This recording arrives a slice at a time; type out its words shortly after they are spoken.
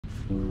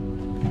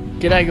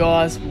G'day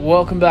guys,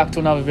 welcome back to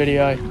another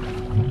video.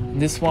 In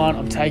this one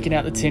I'm taking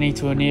out the tinny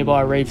to a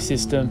nearby reef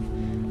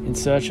system in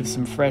search of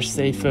some fresh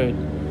seafood.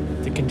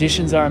 The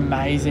conditions are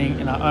amazing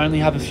and I only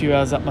have a few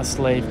hours up my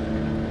sleeve,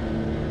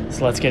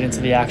 so let's get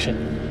into the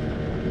action.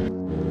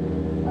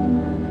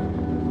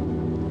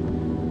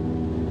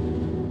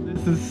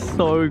 This is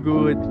so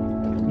good.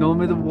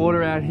 Normally the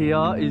water out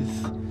here is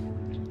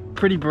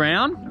pretty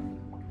brown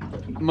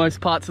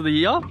most parts of the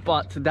year,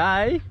 but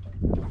today,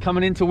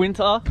 coming into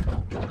winter,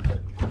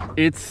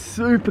 it's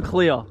super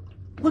clear.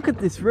 Look at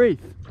this reef.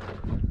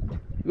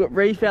 We've got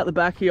reef out the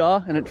back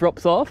here and it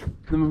drops off.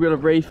 Then we've got a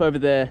reef over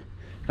there.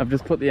 I've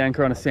just put the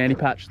anchor on a sandy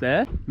patch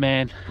there.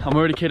 Man, I'm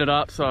already kitted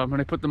up, so I'm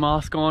gonna put the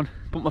mask on,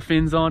 put my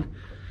fins on,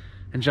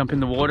 and jump in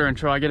the water and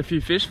try and get a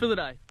few fish for the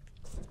day.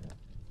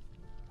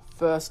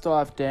 First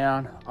dive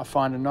down, I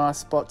find a nice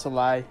spot to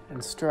lay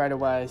and straight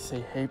away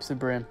see heaps of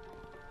brim.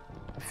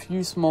 A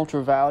few small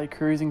trevally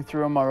cruising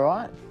through on my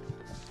right.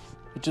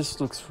 It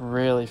just looks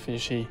really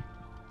fishy.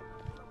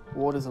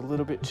 Water's a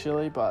little bit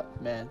chilly,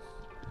 but man,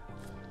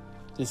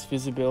 this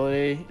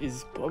visibility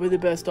is probably the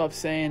best I've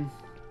seen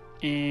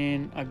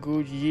in a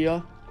good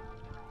year.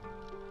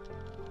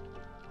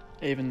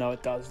 Even though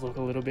it does look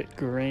a little bit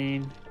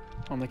green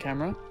on the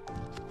camera.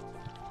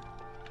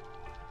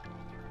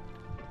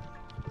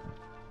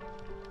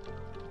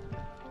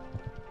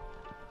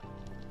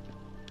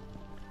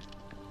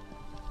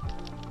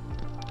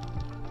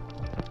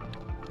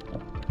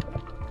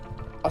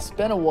 I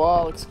spent a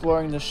while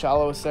exploring the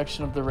shallower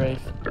section of the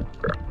reef.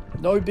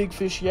 No big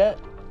fish yet,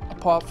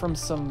 apart from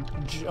some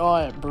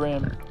giant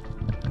brim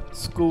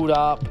schooled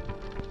up,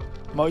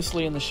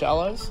 mostly in the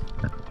shallows.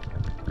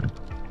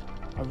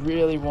 I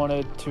really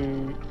wanted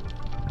to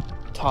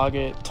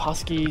target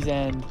tuskies,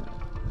 and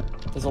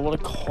there's a lot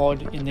of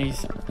cod in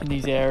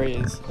these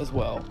areas as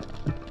well.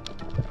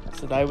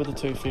 So they were the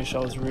two fish I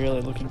was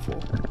really looking for.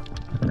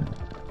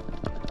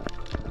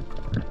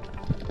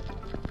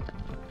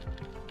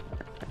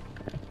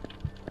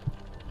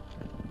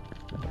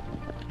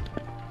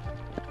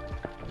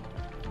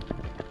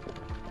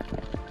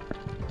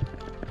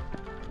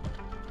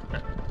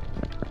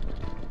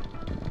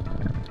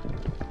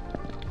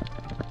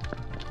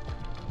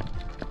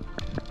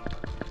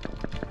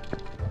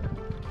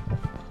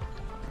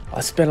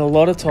 I spent a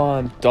lot of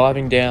time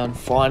diving down,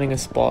 finding a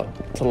spot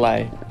to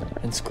lay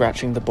and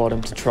scratching the bottom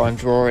to try and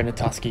draw in a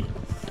tusky.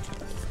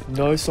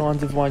 No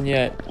signs of one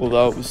yet,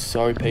 although it was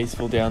so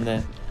peaceful down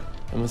there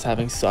and was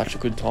having such a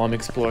good time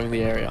exploring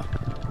the area.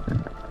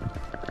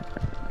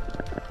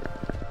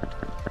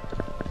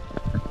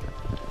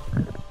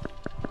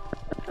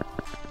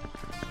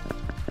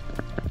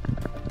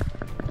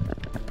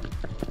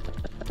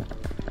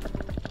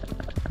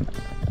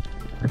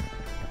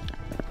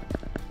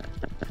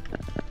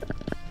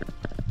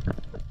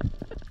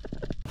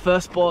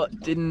 First spot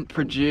didn't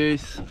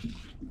produce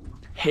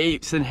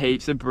heaps and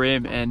heaps of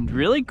brim and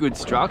really good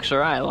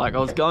structure, eh? Like I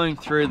was going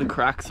through the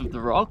cracks of the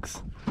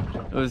rocks.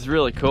 It was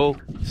really cool.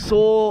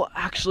 Saw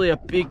actually a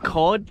big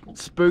cod,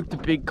 spooked a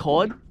big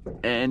cod,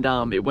 and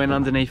it went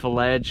underneath a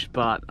ledge,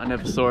 but I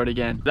never saw it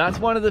again. That's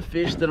one of the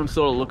fish that I'm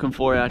sort of looking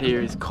for out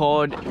here is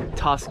cod,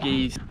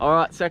 tuskies. All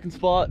right, second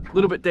spot, a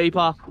little bit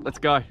deeper, let's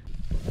go.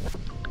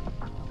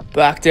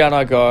 Back down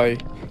I go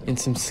in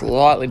some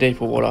slightly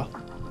deeper water.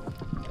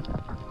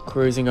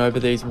 Cruising over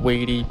these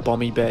weedy,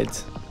 bommy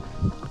beds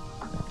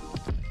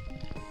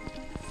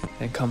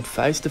and come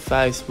face to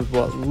face with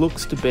what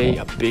looks to be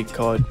a big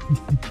cod.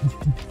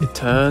 It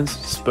turns,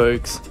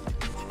 spooks.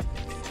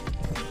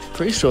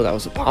 Pretty sure that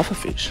was a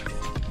pufferfish.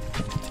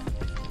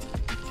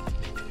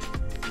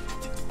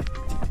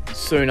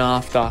 Soon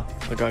after,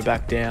 I go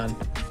back down.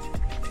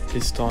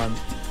 This time,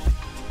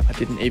 I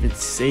didn't even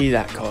see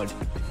that cod.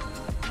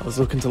 I was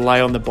looking to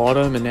lay on the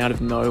bottom and out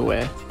of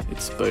nowhere,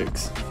 it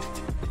spooks.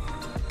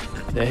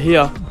 They're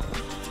here.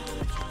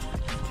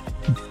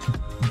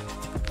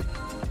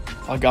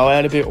 I go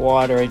out a bit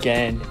wider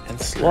again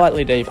and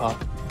slightly deeper.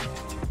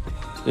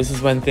 This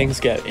is when things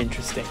get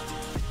interesting.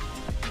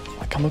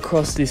 I come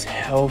across this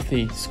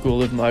healthy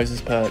school of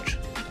Moses perch.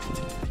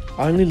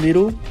 Only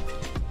little,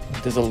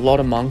 there's a lot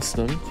amongst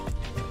them.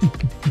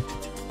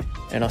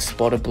 And I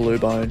spot a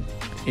bluebone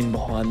in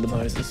behind the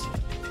Moses.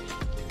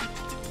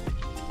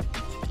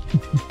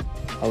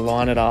 I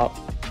line it up.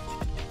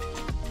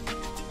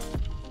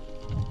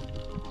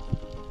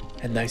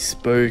 And they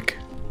spook.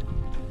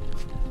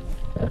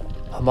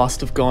 I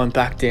must have gone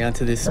back down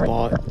to this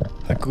spot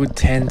a good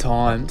 10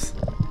 times,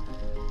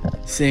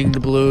 seeing the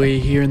bluey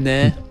here and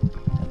there.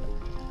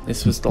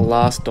 This was the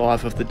last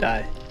dive of the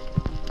day.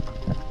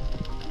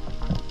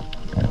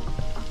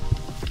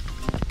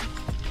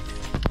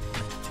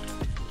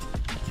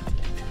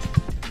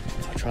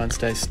 I try and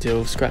stay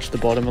still, scratch the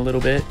bottom a little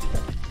bit.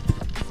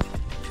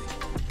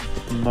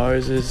 The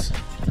Moses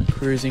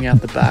cruising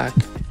out the back.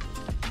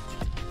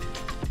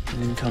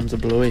 And in comes a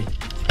bluey.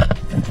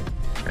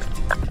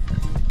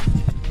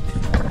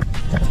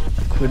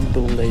 Couldn't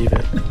believe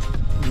it.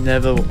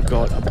 Never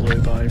got a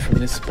bluebone from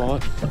this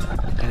spot,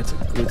 and it's a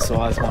good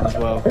sized one as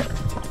well.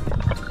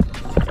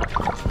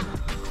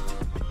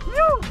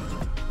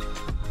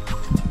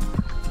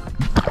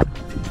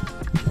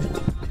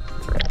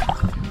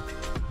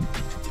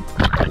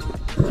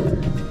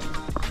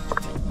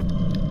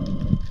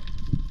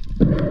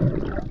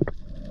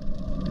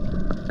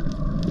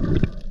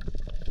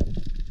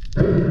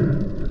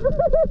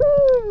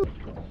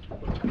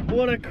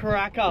 What a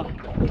cracker.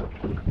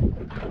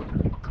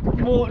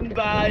 Moreton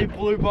Bay,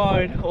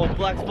 Bluebone, or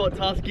Black Spot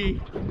Tusky.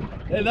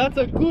 And that's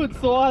a good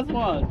size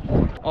one.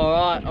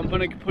 Alright, I'm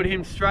gonna put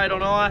him straight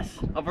on ice.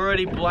 I've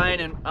already brained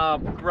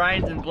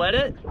and bled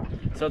it,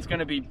 so it's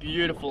gonna be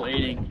beautiful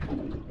eating.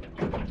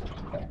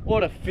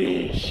 What a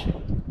fish.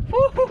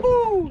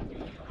 Woo-hoo-hoo.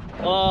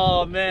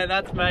 Oh man,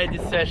 that's made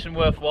this session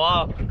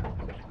worthwhile.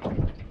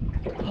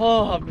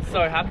 Oh, I'm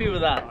so happy with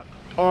that.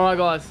 Alright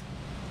guys,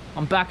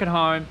 I'm back at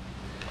home.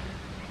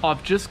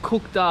 I've just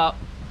cooked up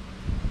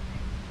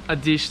a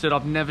dish that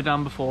I've never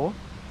done before,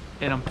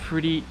 and I'm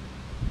pretty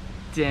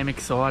damn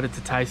excited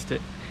to taste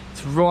it.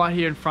 It's right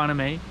here in front of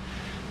me,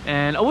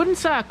 and I wouldn't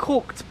say I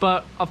cooked,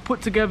 but I've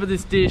put together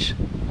this dish.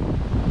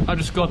 I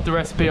just got the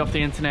recipe off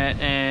the internet,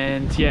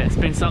 and yeah, it's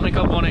been something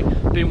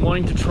I've been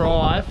wanting to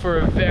try for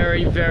a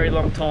very, very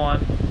long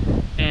time,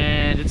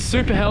 and it's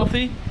super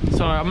healthy.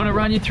 So I'm gonna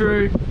run you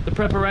through the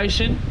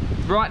preparation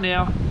right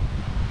now,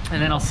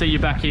 and then I'll see you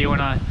back here when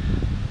I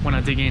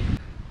dig in.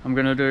 I'm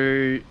gonna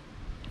do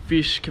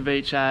fish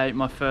ceviche,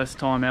 my first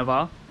time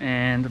ever,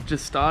 and I've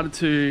just started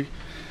to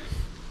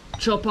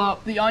chop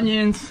up the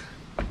onions.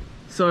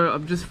 So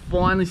I'm just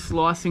finely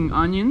slicing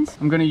onions.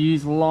 I'm gonna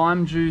use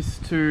lime juice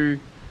to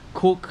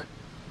cook.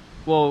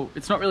 Well,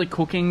 it's not really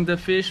cooking the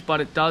fish,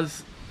 but it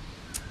does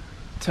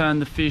turn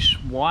the fish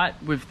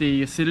white with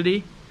the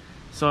acidity.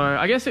 So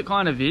I guess it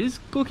kind of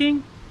is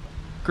cooking.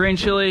 Green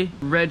chili,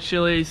 red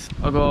chilies,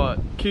 I've got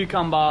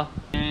cucumber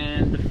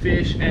and the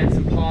fish and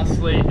some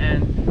parsley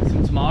and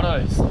some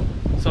tomatoes.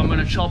 So I'm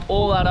gonna chop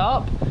all that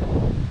up,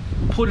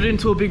 put it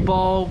into a big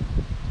bowl,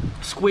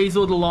 squeeze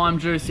all the lime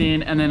juice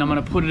in, and then I'm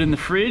gonna put it in the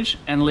fridge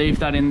and leave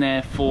that in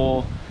there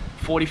for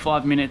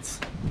 45 minutes.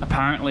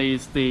 Apparently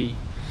is the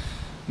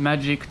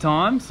magic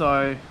time.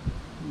 So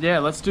yeah,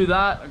 let's do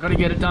that. I've got to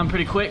get it done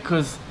pretty quick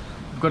because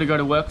I've got to go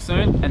to work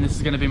soon, and this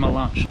is gonna be my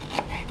lunch.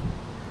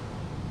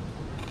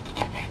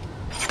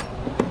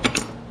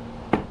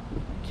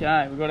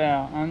 Okay, we've got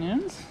our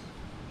onions.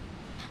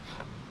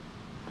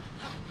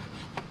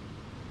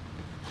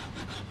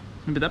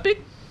 Maybe that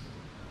big?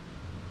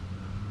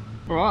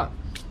 Alright.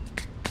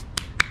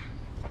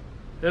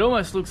 It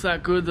almost looks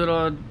that good that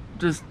I'd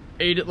just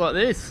eat it like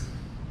this.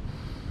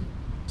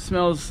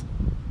 Smells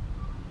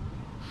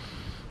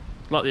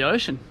like the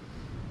ocean.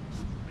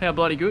 How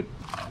bloody good.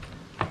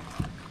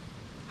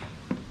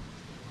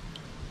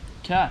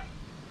 Okay.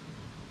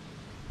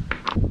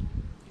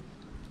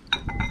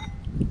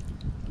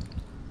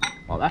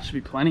 Oh, that should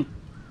be plenty.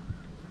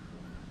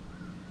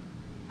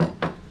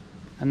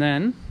 And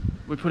then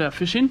we put our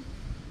fish in.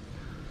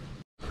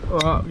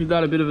 Alright, give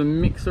that a bit of a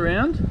mix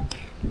around.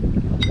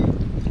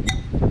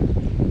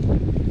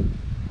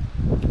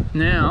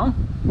 Now,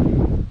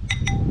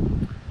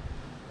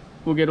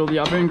 we'll get all the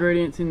other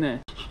ingredients in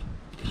there.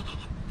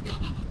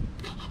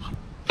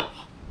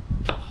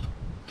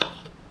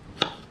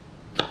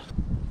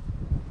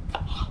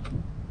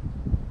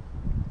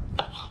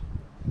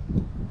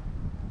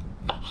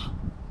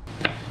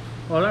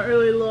 I don't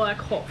really like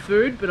hot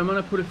food, but I'm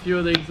going to put a few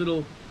of these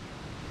little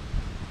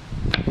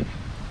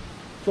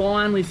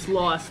finely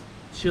sliced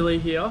chili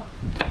here.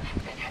 I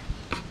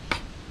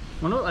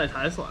wonder what they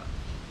taste like.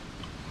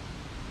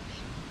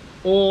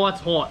 Oh,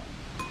 that's hot.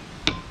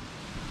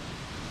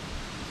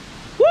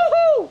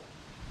 Woohoo!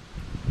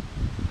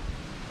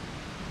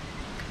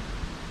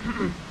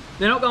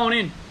 They're not going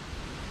in.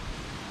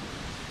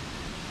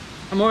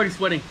 I'm already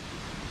sweating.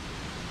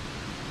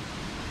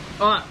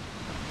 Alright.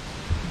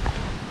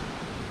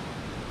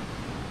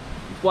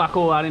 Whack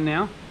all that in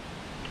now.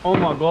 Oh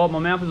my god, my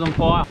mouth is on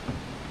fire.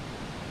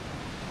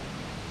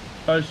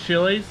 Those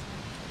chilies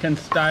can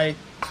stay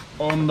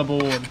on the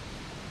board.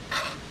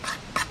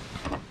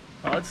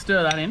 Right, let's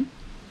stir that in.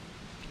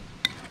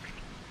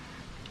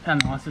 How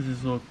nice does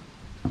this look?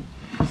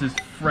 This is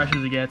fresh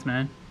as it gets,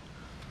 man.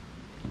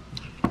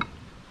 I'm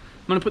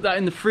gonna put that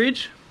in the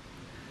fridge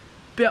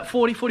about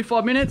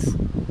 40-45 minutes.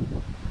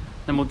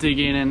 Then we'll dig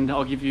in and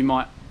I'll give you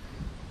my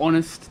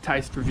honest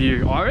taste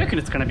review. I reckon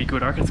it's gonna be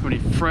good. I reckon it's gonna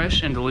be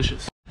fresh and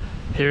delicious.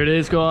 Here it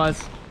is,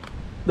 guys.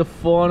 The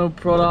final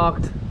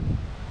product.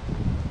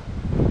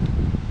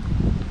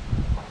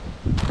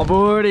 I've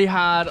already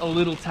had a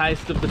little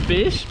taste of the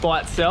fish by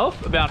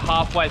itself, about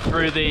halfway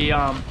through the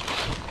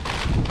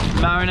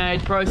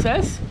marinade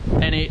process,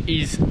 and it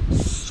is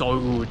so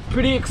good.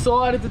 Pretty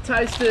excited to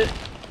taste it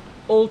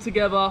all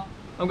together.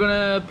 I'm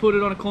gonna put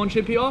it on a corn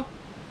chip here.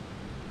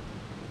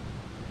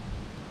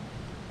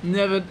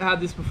 Never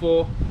had this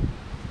before,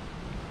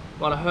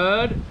 but I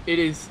heard it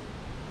is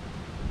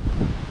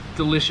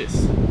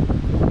delicious.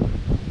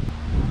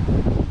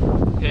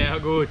 Yeah, how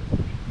good.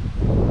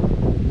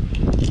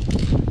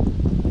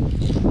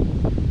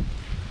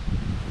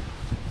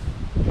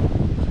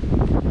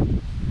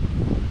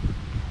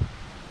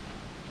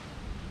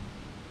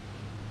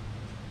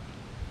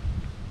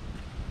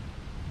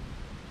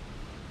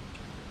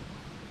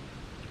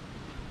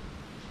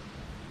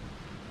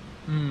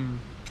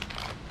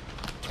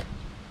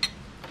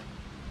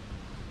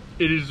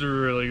 It is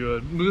really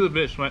good. Look at the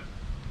fish, mate.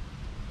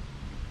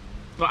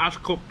 Like, that's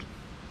cooked.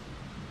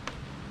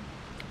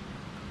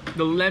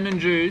 The lemon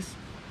juice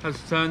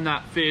has turned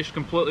that fish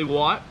completely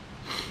white.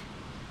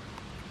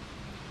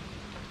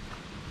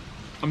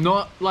 I'm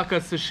not like a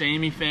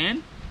sashimi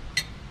fan,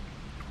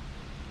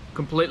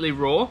 completely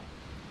raw,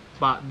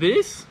 but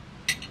this,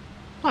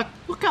 like,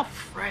 look how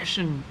fresh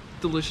and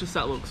delicious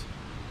that looks.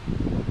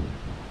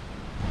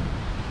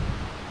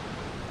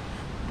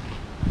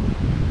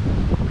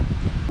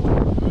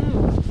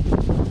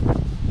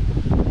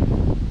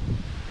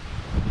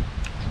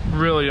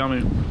 Really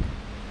yummy.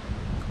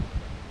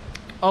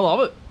 I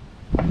love it.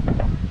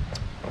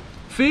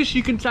 Fish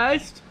you can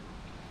taste.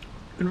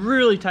 You can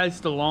really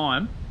taste the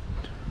lime.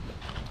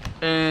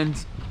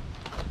 And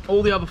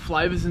all the other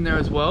flavors in there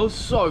as well.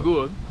 So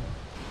good.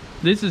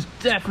 This is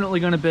definitely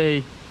going to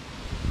be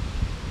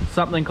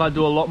something I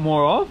do a lot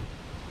more of.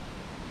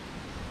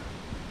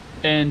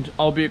 And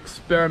I'll be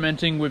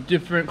experimenting with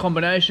different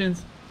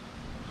combinations.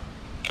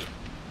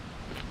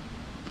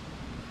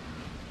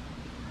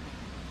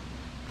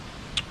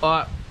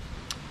 Alright,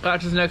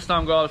 catch us next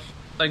time, guys.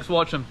 Thanks for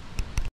watching.